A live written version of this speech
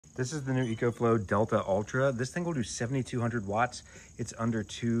This is the new EcoFlow Delta Ultra. This thing will do 7,200 watts. It's under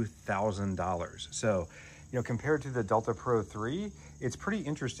 $2,000. So, you know, compared to the Delta Pro 3, it's pretty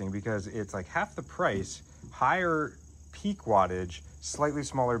interesting because it's like half the price, higher peak wattage, slightly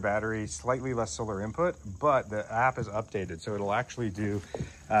smaller battery, slightly less solar input, but the app is updated. So it'll actually do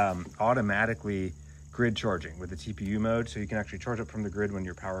automatically grid charging with the TPU mode. So you can actually charge up from the grid when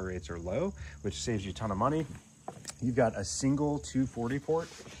your power rates are low, which saves you a ton of money. You've got a single 240 port,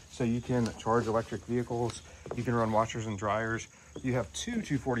 so you can charge electric vehicles. You can run washers and dryers. You have two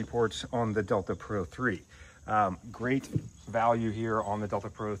 240 ports on the Delta Pro 3. Great value here on the Delta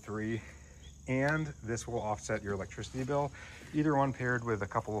Pro 3. And this will offset your electricity bill. Either one paired with a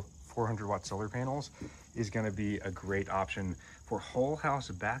couple 400 watt solar panels is going to be a great option for whole house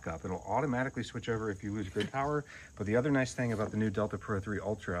backup. It'll automatically switch over if you lose grid power. But the other nice thing about the new Delta Pro 3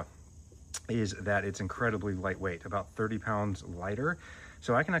 Ultra is that it's incredibly lightweight, about 30 pounds lighter.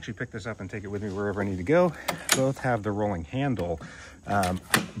 So I can actually pick this up and take it with me wherever I need to go. Both have the rolling handle,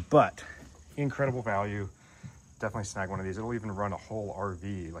 but incredible value. Definitely snag one of these. It'll even run a whole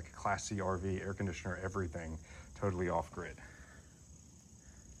RV, like a Class C RV, air conditioner, everything, totally off grid.